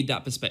content, you need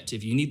that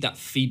perspective. You need that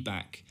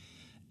feedback.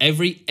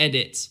 Every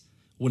edit,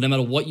 well, no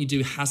matter what you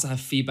do, has to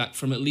have feedback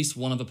from at least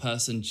one other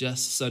person,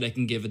 just so they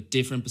can give a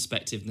different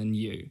perspective than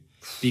you.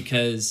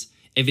 Because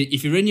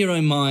if you're in your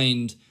own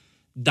mind,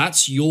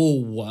 that's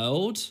your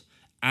world.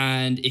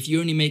 And if you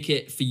only make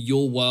it for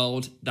your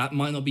world, that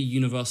might not be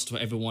universal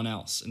to everyone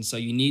else. And so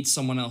you need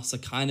someone else to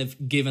kind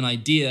of give an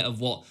idea of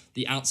what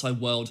the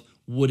outside world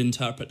would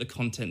interpret the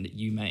content that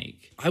you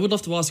make. I would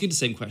love to ask you the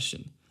same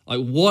question.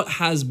 Like, what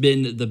has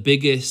been the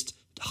biggest,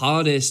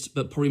 hardest,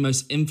 but probably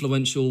most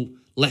influential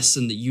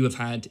lesson that you have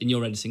had in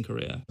your editing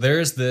career?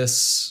 There's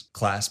this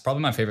class,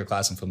 probably my favorite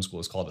class in film school,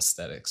 is called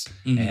aesthetics.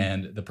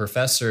 And the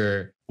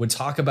professor would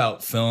talk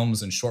about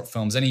films and short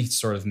films, any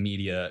sort of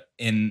media,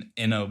 in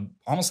a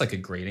almost like a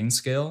grading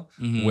scale,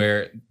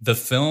 where the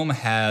film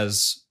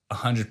has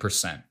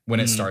 100% when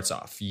it starts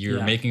off.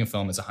 You're making a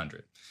film is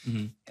 100.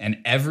 And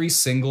every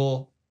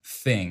single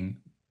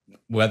thing,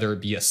 whether it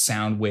be a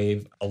sound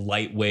wave, a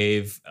light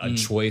wave, a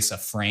choice, a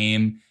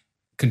frame,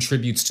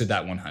 contributes to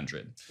that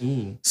 100.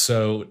 Ooh.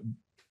 So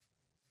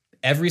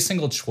every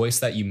single choice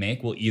that you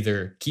make will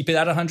either keep it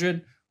at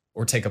 100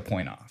 or take a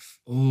point off.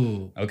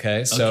 Ooh.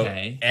 Okay. So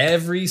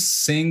every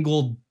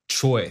single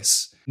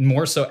choice,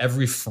 more so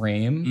every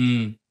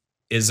frame,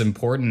 is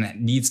important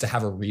and needs to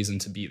have a reason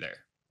to be there.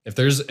 If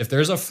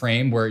there's a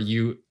frame where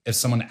if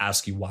someone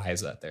asks you, why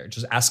is that there?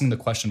 Just asking the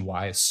question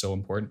why is so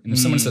important. And if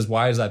someone says,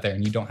 why is that there?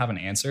 And you don't have an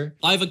answer,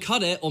 either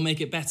cut it or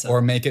make it better.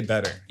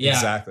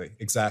 Yeah.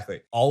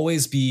 Exactly.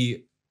 Always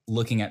be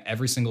looking at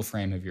every single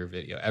frame of your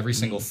video, every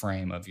single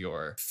frame of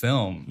your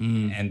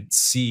film, and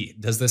see,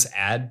 does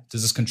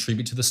this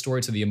contribute to the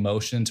story, to the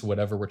emotion, to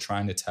whatever we're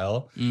trying to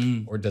tell,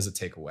 or does it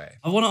take away?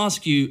 I want to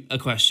ask you a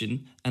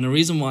question. And the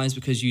reason why is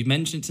because you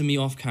mentioned it to me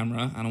off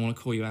camera, and I want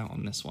to call you out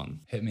on this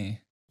one. Hit me.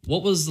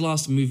 What was the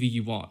last movie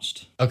you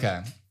watched?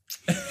 Okay.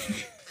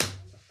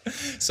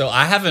 So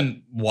I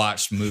haven't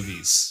watched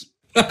movies,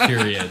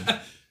 period.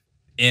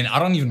 And I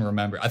don't even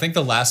remember. I think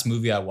the last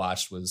movie I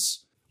watched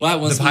was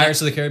The Pirates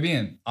of the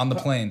Caribbean on the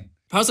plane.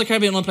 Pirates of the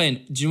Caribbean on the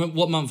plane. Do you remember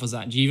what month was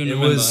that? Do you even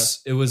remember?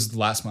 It was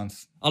last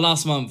month. Oh,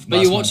 last month.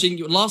 But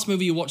last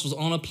movie you watched was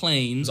on a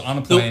plane. It was on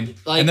a plane.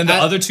 And then the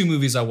other two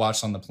movies I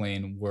watched on the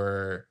plane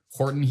were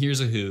Horton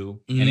Hears a Who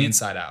and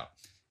Inside Out.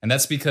 And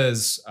that's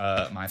because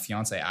my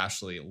fiance,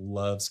 Ashley,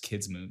 loves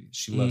kids movies.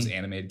 She loves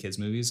animated kids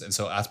movies. And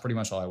so that's pretty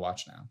much all I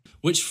watch now.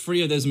 Which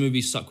three of those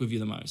movies stuck with you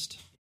the most?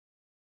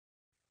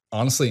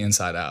 Honestly,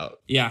 Inside Out.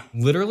 Yeah.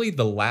 Literally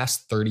the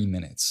last 30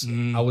 minutes,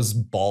 I was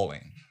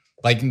bawling.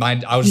 Like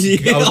I was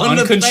on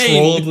the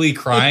uncontrollably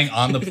crying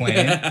on the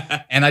plane.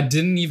 And I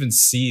didn't even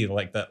see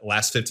like the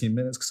last 15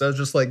 minutes because I was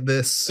just like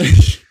this.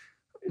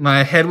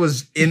 My head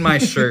was in my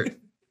shirt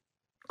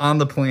on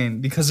the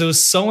plane because it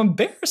was so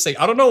embarrassing.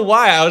 I don't know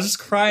why. I was just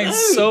crying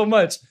so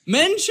much.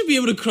 Men should be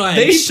able to cry.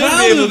 They should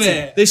be able to.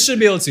 It. They should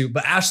be able to.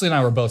 But Ashley and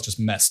I were both just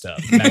messed up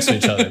next to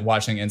each other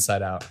watching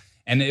Inside Out.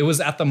 And it was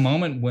at the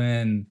moment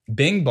when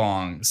Bing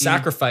Bong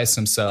sacrificed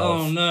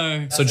himself. Oh,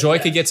 no. So Joy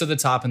could get to the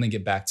top and then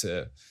get back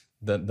to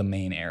the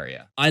main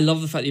area. I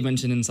love the fact you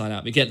mentioned Inside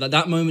Out. Because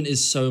that moment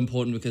is so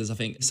important because I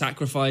think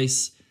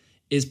sacrifice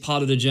is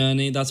part of the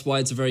journey. That's why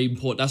it's very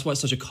important. That's why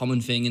it's such a common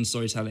thing in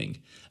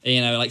storytelling.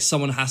 You know, like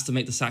someone has to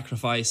make the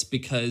sacrifice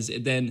because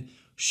it then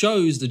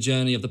shows the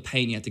journey of the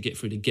pain you have to get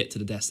through to get to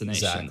the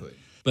destination. Exactly.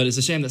 But it's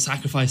a shame that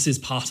sacrifice is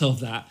part of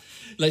that.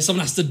 Like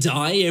someone has to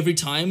die every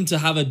time to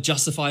have a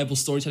justifiable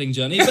storytelling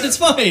journey, but it's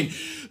fine.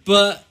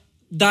 But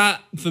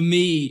that, for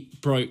me,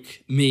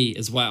 broke me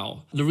as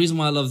well. The reason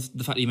why I love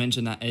the fact that you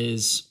mentioned that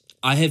is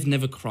I have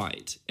never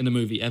cried in a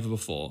movie ever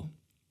before.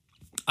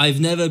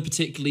 I've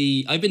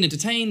been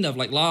entertained, I've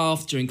like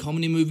laughed during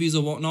comedy movies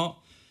or whatnot.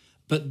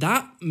 But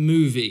that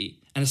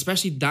movie, and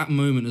especially that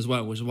moment as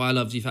well, which is why I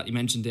loved the fact you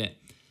mentioned it,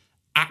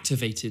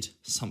 activated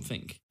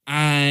something.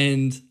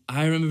 And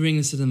I remember being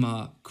in the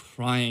cinema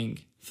crying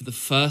for the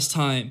first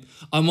time.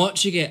 I'm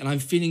watching it and I'm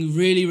feeling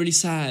really, really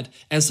sad.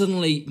 And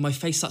suddenly my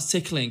face starts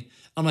tickling.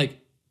 I'm like,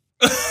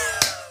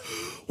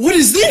 what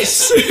is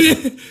this?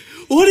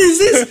 What is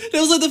this? It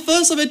was like the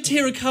first time a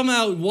tear had come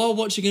out while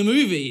watching a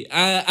movie.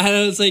 And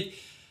I was like,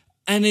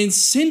 and then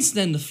since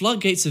then the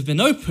floodgates have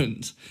been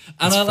opened.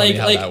 And That's funny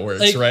how that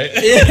works, right?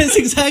 Yeah, it's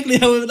exactly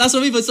how that's what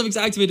I mean by something's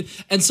activated.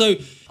 And so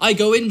I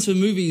go into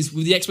movies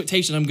with the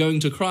expectation I'm going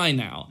to cry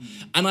now,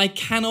 and I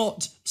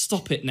cannot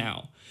stop it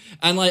now.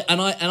 But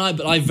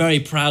I very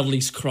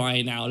proudly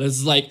cry now.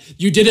 It's like,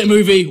 you did it,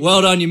 movie.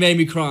 Well done, you made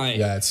me cry.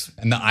 Yeah,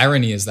 and the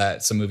irony is that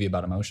it's a movie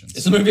about emotions.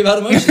 It's a movie about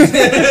emotions.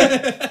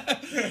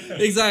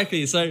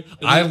 Exactly. So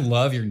I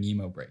love your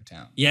Nemo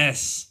breakdown.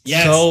 Yes.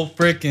 So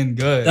freaking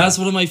good. That's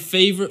one of my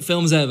favorite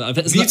films ever.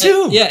 Me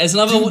too. Yeah, it's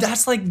another one.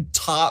 That's like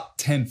top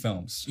 10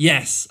 films.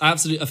 Yes,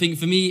 absolutely. I think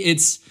for me,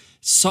 it's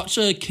such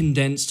a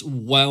condensed,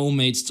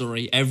 well-made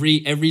story.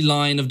 Every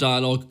line of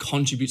dialogue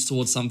contributes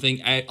towards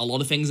something. A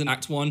lot of things in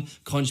Act 1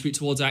 contribute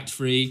towards Act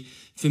 3.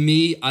 For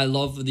me, I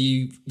love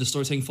the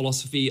storytelling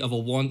philosophy of a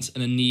want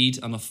and a need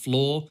and a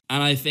flaw.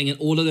 And I think in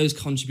all of those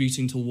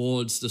contributing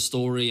towards the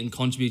story and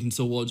contributing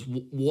towards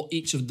what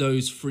each of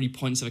those 3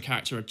 points of a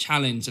character are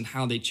challenged and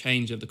how they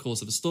change over the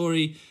course of a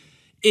story,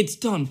 it's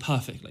done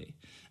perfectly.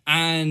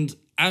 And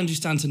Andrew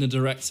Stanton, the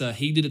director,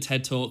 he did a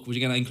TED Talk, which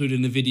again I included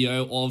in the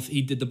video,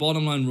 he did the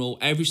bottom line rule: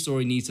 every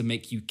story needs to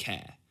make you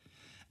care.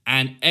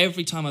 And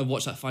every time I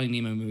watch that Finding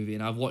Nemo movie,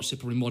 and I've watched it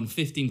probably more than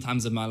 15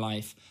 times in my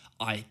life,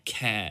 I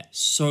care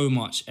so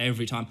much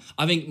every time.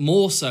 I think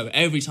more so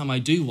every time I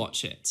do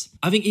watch it.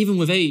 I think even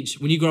with age,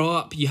 when you grow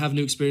up, you have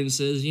new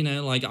experiences, you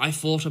know, like I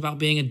thought about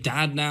being a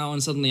dad now,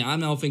 and suddenly I'm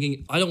now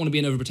thinking, I don't want to be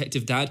an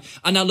overprotective dad.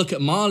 I now look at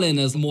Marlin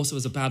as more so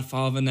as a bad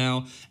father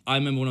now. I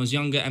remember when I was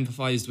younger,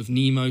 empathized with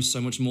Nemo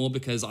so much more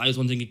because I was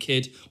wanting a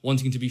kid,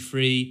 wanting to be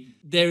free.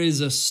 There is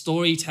a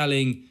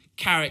storytelling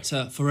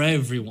character for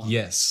everyone.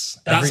 Yes.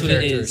 That's every what it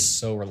character is.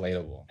 So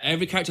relatable.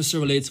 Every character is so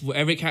relatable.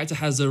 Every character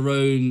has their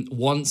own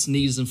wants,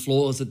 needs, and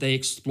flaws that they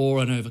explore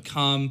and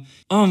overcome.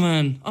 Oh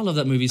man, I love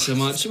that movie so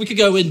much. We could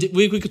go in.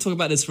 We could talk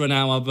about this for an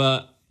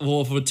hour,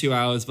 or for 2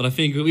 hours. But I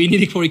think we need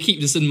to probably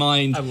keep this in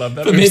mind. I love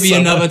that for movie maybe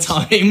so another much.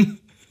 time.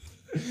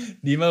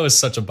 Nemo is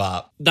such a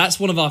bop. That's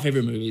one of our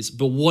favorite movies.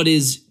 But what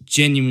is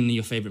genuinely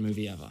your favorite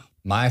movie ever?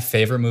 My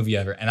favorite movie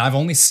ever, and I've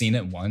only seen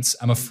it once.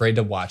 I'm afraid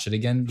to watch it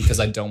again because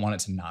I don't want it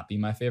to not be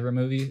my favorite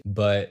movie,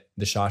 but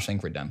The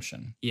Shawshank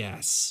Redemption.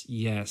 Yes.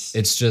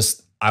 It's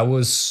just, I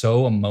was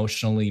so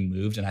emotionally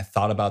moved, and I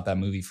thought about that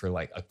movie for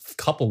like a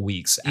couple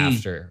weeks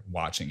after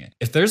watching it.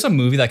 If there's a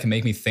movie that can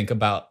make me think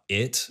about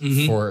it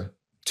for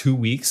 2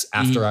 weeks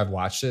after I've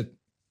watched it,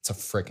 it's a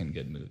freaking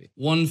good movie.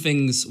 One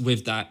things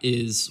with that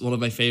is one of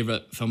my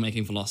favorite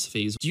filmmaking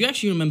philosophies. Do you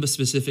actually remember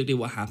specifically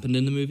what happened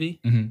in the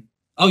movie? Mm-hmm.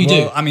 Oh, you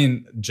do? I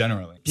mean,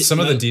 generally. Some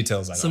of the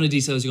details I don't. Some of the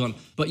details you're on.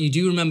 But you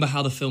do remember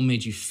how the film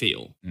made you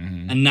feel.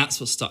 And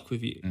that's what stuck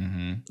with you.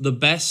 The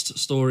best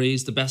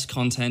stories, the best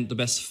content, the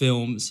best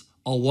films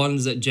are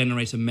ones that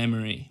generate a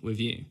memory with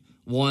you.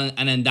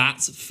 And then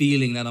that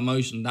feeling, that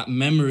emotion, that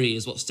memory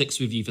is what sticks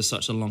with you for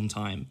such a long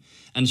time.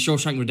 And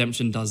Shawshank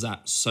Redemption does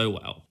that so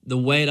well. The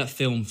way that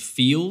film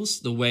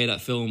feels, the way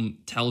that film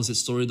tells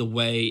its story, the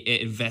way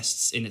it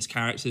invests in its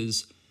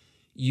characters,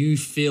 you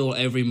feel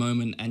every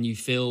moment, and you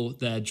feel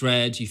their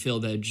dread, you feel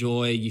their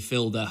joy, you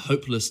feel their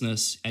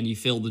hopelessness, and you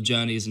feel the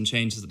journeys and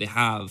changes that they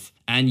have.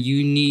 And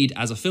you need,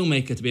 as a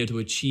filmmaker, to be able to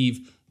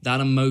achieve that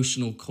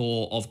emotional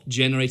core of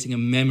generating a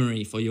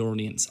memory for your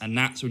audience. And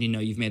that's when you know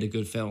you've made a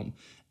good film.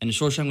 And The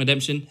Shawshank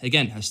Redemption,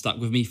 again, has stuck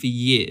with me for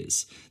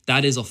years.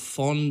 That is a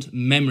fond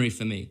memory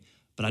for me,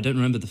 but I don't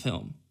remember the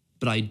film.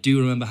 But I do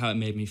remember how it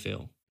made me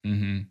feel.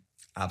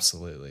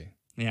 Absolutely.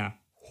 Yeah.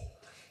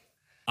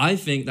 I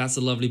think that's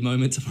a lovely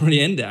moment to probably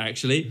end it,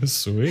 actually.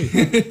 Sweet.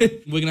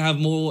 We're going to have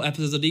more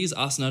episodes of these,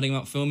 us nerding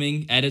about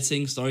filming,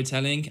 editing,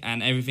 storytelling,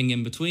 and everything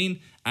in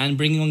between, and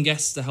bringing on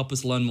guests to help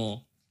us learn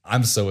more.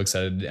 I'm so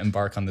excited to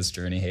embark on this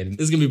journey, Hayden.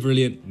 This is going to be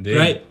brilliant. Dude,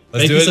 Great.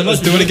 Let's do it.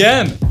 Let's do it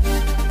again.